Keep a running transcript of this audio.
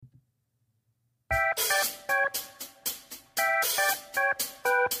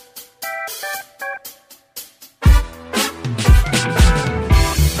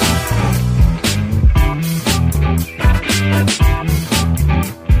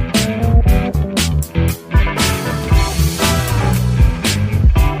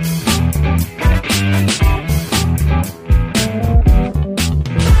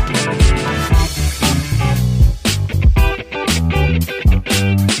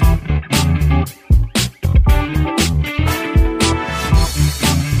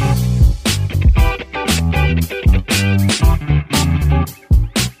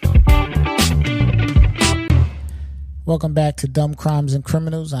Welcome back to Dumb Crimes and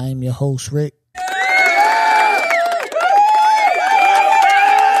Criminals. I am your host, Rick.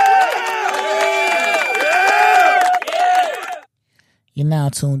 You're now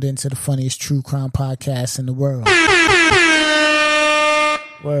tuned into the funniest true crime podcast in the world.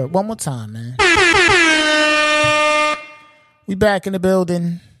 Word. One more time, man. We back in the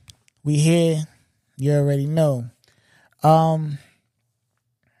building. We here. You already know.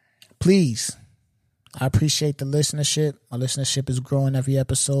 Please, I appreciate the listenership. My listenership is growing every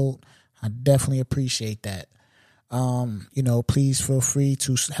episode. I definitely appreciate that. Please feel free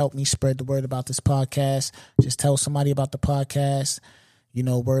to help me spread the word about this podcast. Just tell somebody about the podcast.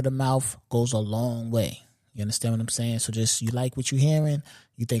 Word of mouth goes a long way. You understand what I'm saying? So just, you like what you're hearing,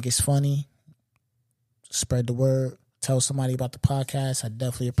 you think it's funny, spread the word, tell somebody about the podcast. I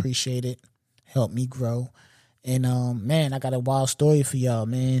definitely appreciate it. Help me grow. And man, I got a wild story for y'all,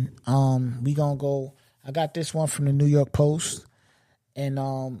 man. We gonna go. I got this one from the New York Post, and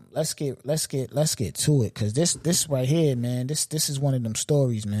let's get to it, cause this right here, man. This is one of them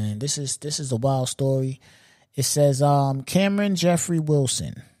stories, man. This is a wild story. It says Cameron Jeffrey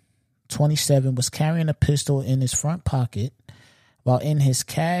Wilson, 27, was carrying a pistol in his front pocket while in his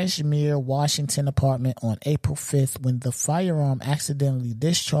Kashmere, Washington apartment on April 5th when the firearm accidentally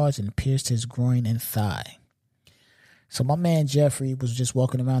discharged and pierced his groin and thigh. So my man Jeffrey was just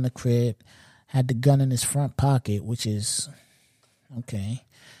walking around the crib, had the gun in his front pocket, which is okay.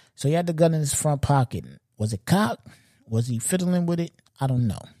 So he had the gun in his front pocket. Was it cocked? Was he fiddling with it? I don't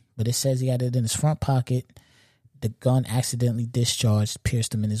know. But it says he had it in his front pocket. The gun accidentally discharged,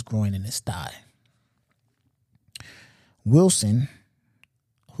 pierced him in his groin and his thigh. Wilson,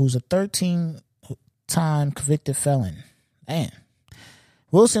 who's a 13-time convicted felon.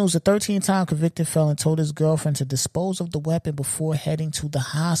 Wilson was a 13-time convicted felon, told his girlfriend to dispose of the weapon before heading to the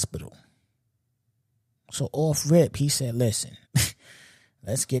hospital. So off rip, he said, listen,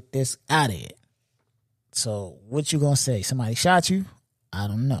 let's get this out of here. So what you gonna say? Somebody shot you? I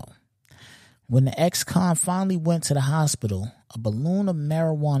don't know. When the ex-con finally went to the hospital, a balloon of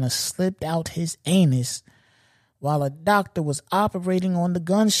marijuana slipped out his anus while a doctor was operating on the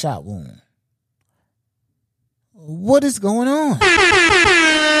gunshot wound. What is going on?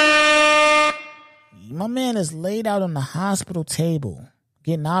 My man is laid out on the hospital table,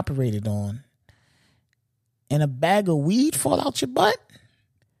 getting operated on, and a bag of weed fall out your butt?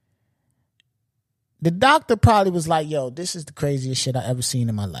 The doctor probably was like, yo, this is the craziest shit I ever seen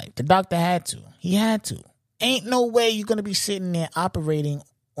in my life. The doctor had to. He had to. Ain't no way you're gonna be sitting there operating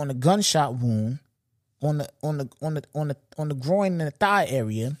on a gunshot wound on the groin and the thigh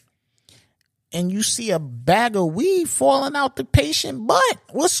area, and you see a bag of weed falling out the patient butt.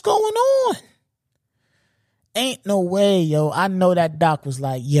 What's going on? Ain't no way, yo. I know that doc was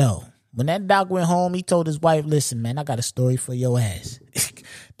like, yo. When that doc went home, he told his wife, listen, man, I got a story for your ass.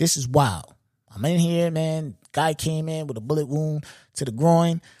 This is wild. I'm in here, man. Guy came in with a bullet wound to the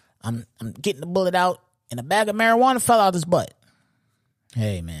groin. I'm getting the bullet out, and a bag of marijuana fell out his butt.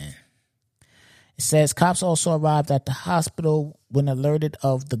 Hey, man. It says cops also arrived at the hospital when alerted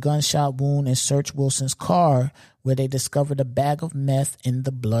of the gunshot wound and searched Wilson's car, where they discovered a bag of meth in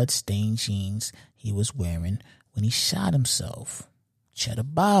the blood-stained jeans he was wearing when he shot himself. Cheddar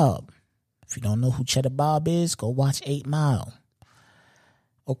Bob. If you don't know who Cheddar Bob is, go watch 8 Mile.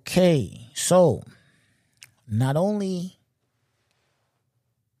 Okay, so not only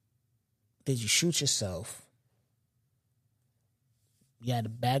did you shoot yourself, you had a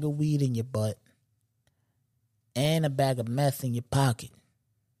bag of weed in your butt and a bag of meth in your pocket.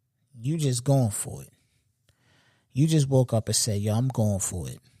 You just going for it. You just woke up and said, yo, I'm going for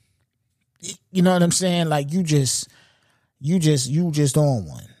it. You know what I'm saying? Like you just on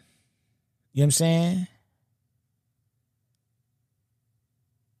one. You know what I'm saying?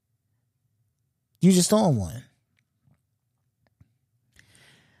 You just on one.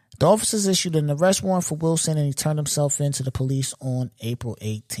 The officers issued an arrest warrant for Wilson, and he turned himself in to the police on April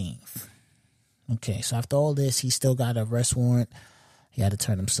 18th. Okay, so after all this, he still got an arrest warrant. He had to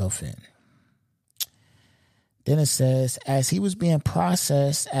turn himself in. Then it says, as he was being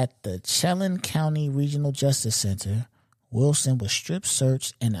processed at the Chelan County Regional Justice Center, Wilson was strip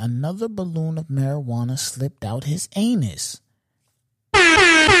searched and another balloon of marijuana slipped out his anus.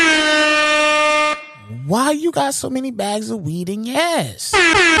 Why you got so many bags of weed in your ass?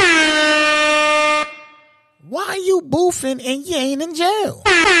 Why you boofing and you ain't in jail?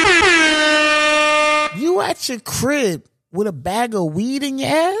 You at your crib with a bag of weed in your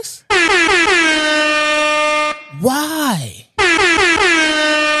ass? Why?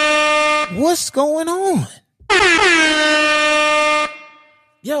 What's going on?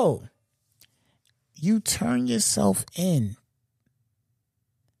 Yo, You turn yourself in.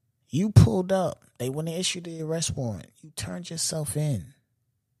 You pulled up. They wouldn't issue the arrest warrant. You turned yourself in.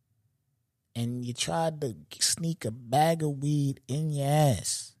 And you tried to sneak a bag of weed in your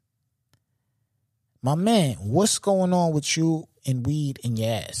ass. My man, what's going on with you and weed in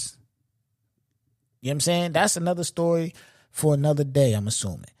your ass? You know what I'm saying? That's another story for another day, I'm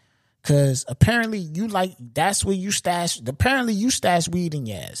assuming. Because apparently that's where you stash, apparently you stash weed in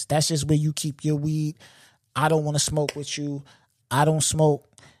your ass. That's just where you keep your weed. I don't want to smoke with you. I don't smoke.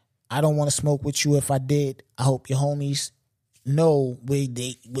 I don't want to smoke with you. If I did, I hope your homies know where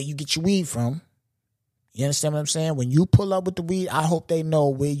you get your weed from. You understand what I'm saying? When you pull up with the weed, I hope they know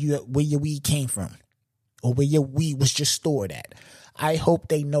where your weed came from or where your weed was just stored at. I hope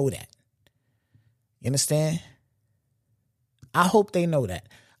they know that. You understand? I hope they know that.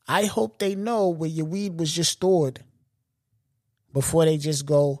 I hope they know where your weed was just stored before they just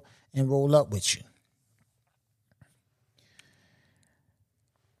go and roll up with you.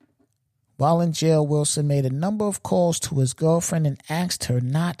 While in jail, Wilson made a number of calls to his girlfriend and asked her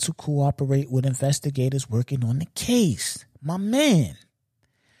not to cooperate with investigators working on the case. My man.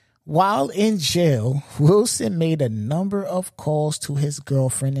 While in jail, Wilson made a number of calls to his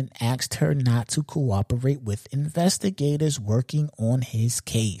girlfriend and asked her not to cooperate with investigators working on his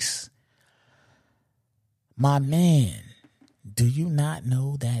case. My man, do you not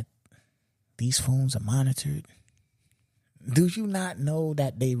know that these phones are monitored? Do you not know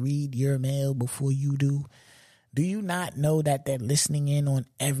that they read your mail before you do? Do you not know that they're listening in on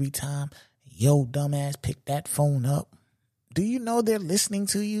every time yo dumbass pick that phone up? Do you know they're listening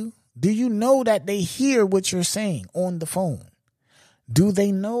to you? Do you know that they hear what you're saying on the phone? Do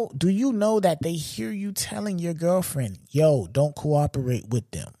you know that they hear you telling your girlfriend, yo, don't cooperate with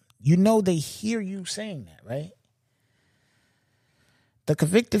them? You know they hear you saying that, right? The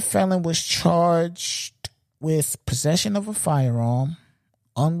convicted felon was charged with possession of a firearm,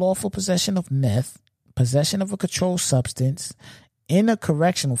 unlawful possession of meth, possession of a controlled substance in a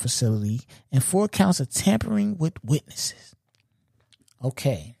correctional facility, and 4 counts of tampering with witnesses.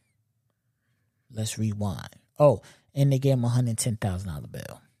 Okay. Let's rewind. Oh, and they gave him a $110,000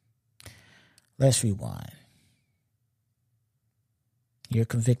 bill. Let's rewind. You're a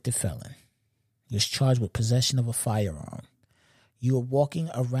convicted felon. You're charged with possession of a firearm. You are walking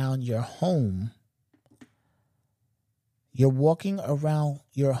around your home. You're walking around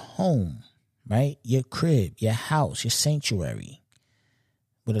your home, right? Your crib, your house, your sanctuary,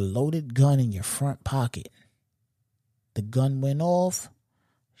 with a loaded gun in your front pocket. The gun went off.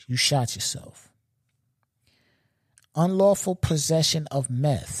 You shot yourself. Unlawful possession of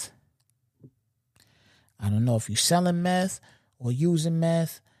meth. I don't know if you're selling meth or using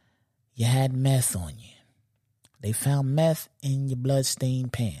meth. You had meth on you. They found meth in your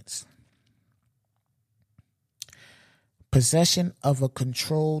bloodstained pants. Possession of a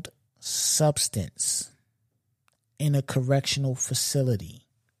controlled substance in a correctional facility.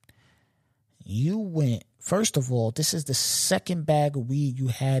 You went, first of all, this is the second bag of weed you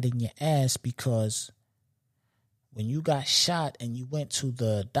had in your ass, because when you got shot and you went to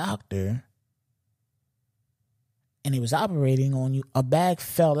the doctor and he was operating on you, a bag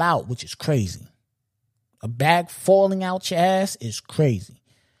fell out, which is crazy. A bag falling out your ass is crazy.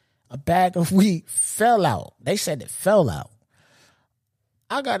 A bag of weed fell out. They said it fell out.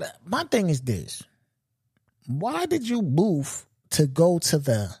 My thing is this. Why did you move to go to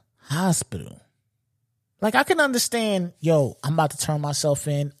the hospital? Like, I can understand, yo, I'm about to turn myself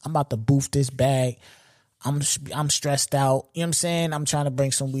in. I'm about to boof this bag. I'm stressed out. You know what I'm saying? I'm trying to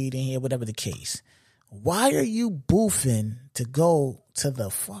bring some weed in here, whatever the case. Why are you boofing to go to the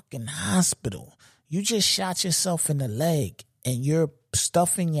fucking hospital? You just shot yourself in the leg and you're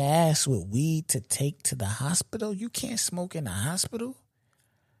stuffing your ass with weed to take to the hospital? You can't smoke in the hospital?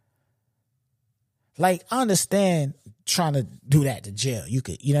 Like, I understand trying to do that to jail. You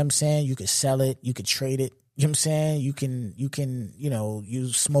could, you know what I'm saying? You could sell it. You could trade it. You know what I'm saying? You can,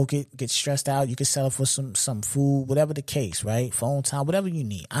 you smoke it, get stressed out. You can sell it for some food, whatever the case, right? Phone time, whatever you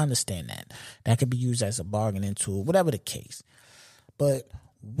need. I understand that. That could be used as a bargaining tool, whatever the case. But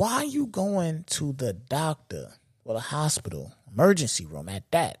why are you going to the doctor or the hospital, emergency room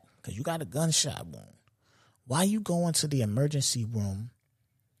at that? Because you got a gunshot wound. Why are you going to the emergency room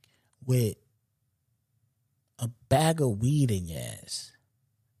with a bag of weed in your ass?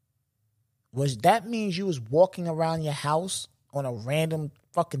 That means you was walking around your house on a random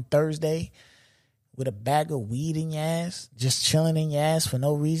fucking Thursday with a bag of weed in your ass, just chilling in your ass for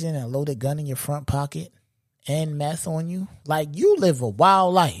no reason, and a loaded gun in your front pocket and meth on you? Like, you live a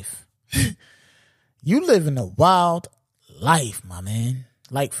wild life. You living a wild life, my man.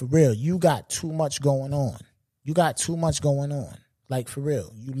 Like, for real, you got too much going on. You got too much going on. Like, for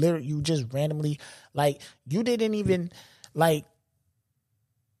real. You just randomly, like, you didn't even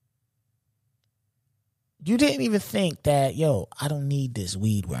think that, yo, I don't need this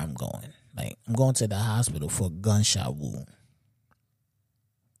weed where I'm going. Like, I'm going to the hospital for a gunshot wound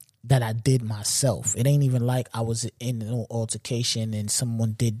that I did myself. It ain't even like I was in an altercation and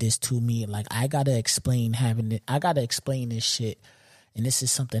someone did this to me. Like, I gotta explain this shit, and this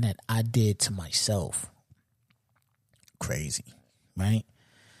is something that I did to myself. Crazy, right?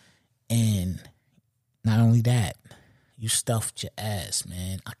 And not only that, you stuffed your ass,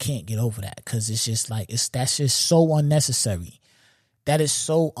 man. I can't get over that because it's just like, that's just so unnecessary. That is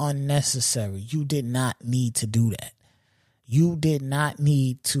so unnecessary. You did not need to do that. You did not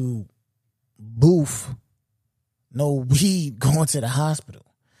need to boof no weed going to the hospital.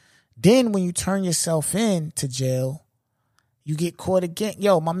 Then when you turn yourself in to jail, you get caught again.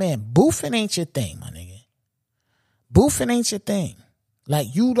 Yo, my man, boofing ain't your thing, my nigga. Boofing ain't your thing.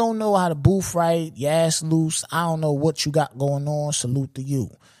 Like, you don't know how to boof right, your ass loose. I don't know what you got going on. Salute to you.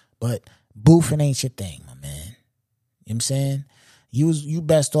 But boofing ain't your thing, my man. You know what I'm saying? You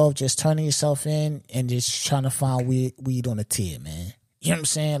best off just turning yourself in and just trying to find weed on a tier, man. You know what I'm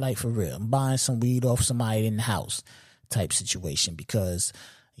saying? Like, for real. I'm buying some weed off somebody in the house type situation, because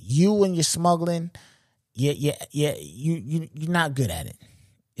you and your smuggling, you're not good at it.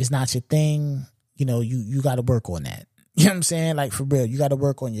 It's not your thing. You know, you got to work on that. You know what I'm saying? Like, for real, you got to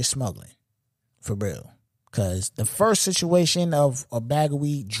work on your smuggling. For real. Because the first situation of a bag of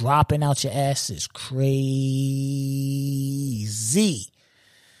weed dropping out your ass is crazy.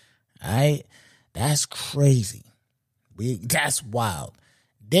 All right? That's crazy. That's wild.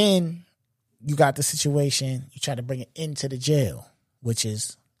 Then you got the situation, you try to bring it into the jail, which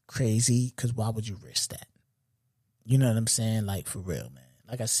is crazy, because why would you risk that? You know what I'm saying? Like, for real, man.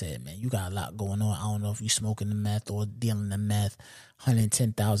 Like I said, man, you got a lot going on. I don't know if you smoking the meth or dealing the meth.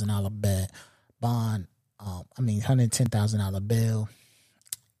 $110,000 bond. $110,000 bail.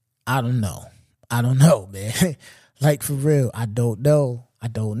 I don't know, man. Like, for real, I don't know.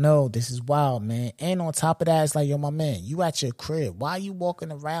 This is wild, man. And on top of that, it's like, yo, my man, you at your crib. Why are you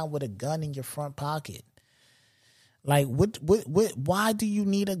walking around with a gun in your front pocket? Like, why do you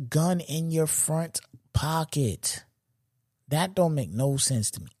need a gun in your front pocket? That don't make no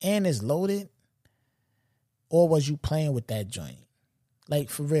sense to me. And it's loaded. Or was you playing with that joint? Like,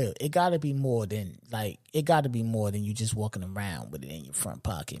 for real, it gotta be more than you just walking around with it in your front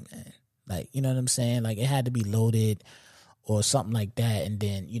pocket, man. Like, you know what I'm saying? Like, it had to be loaded or something like that, and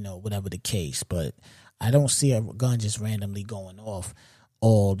then, you know, whatever the case. But I don't see a gun just randomly going off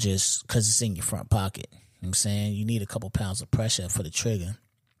all just because it's in your front pocket. You know what I'm saying? You need a couple pounds of pressure for the trigger,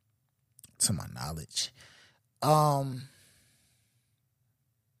 to my knowledge.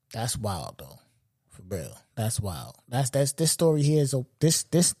 That's wild, though. For real. That's wild. That's this story here is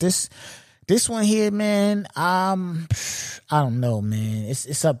this one here, man. I don't know, man.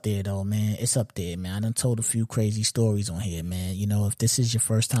 It's up there though, man. It's up there, man. I done told a few crazy stories on here, man. You know, if this is your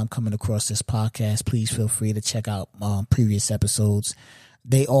first time coming across this podcast, please feel free to check out previous episodes.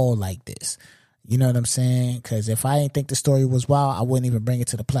 They all like this. You know what I'm saying? Because if I didn't think the story was wild, I wouldn't even bring it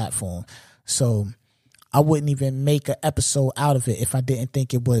to the platform. So I wouldn't even make an episode out of it if I didn't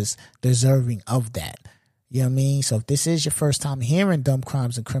think it was deserving of that. You know what I mean? So if this is your first time hearing Dumb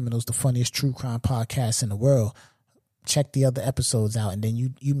Crimes and Criminals, the funniest true crime podcast in the world, check the other episodes out, and then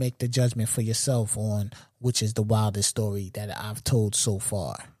you make the judgment for yourself on which is the wildest story that I've told so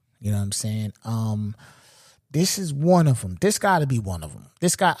far. You know what I'm saying? This is one of them. This got to be one of them.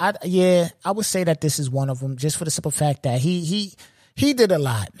 This guy, I would say that this is one of them, just for the simple fact that he did a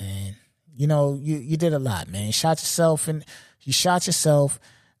lot, man. You know, you did a lot, man. You shot yourself.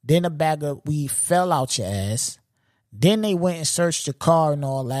 Then a bag of weed fell out your ass. Then they went and searched your car and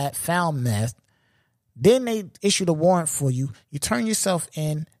all that, found meth. Then they issued a warrant for you. You turn yourself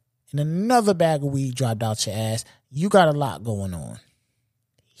in, and another bag of weed dropped out your ass. You got a lot going on.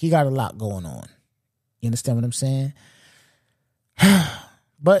 He got a lot going on. You understand what I'm saying?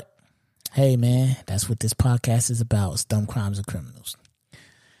 But, hey, man, that's what this podcast is about. It's Dumb Crimes and Criminals.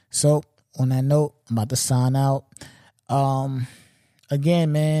 So, on that note, I'm about to sign out.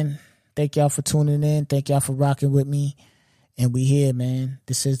 Again, man, thank y'all for tuning in. Thank y'all for rocking with me. And we here, man.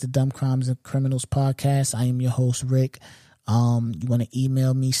 This is the Dumb Crimes and Criminals podcast. I am your host, Rick. You want to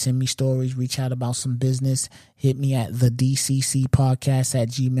email me, send me stories, reach out about some business, hit me at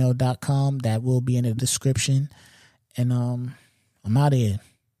thedccpodcast@gmail.com. That will be in the description. And I'm out of here.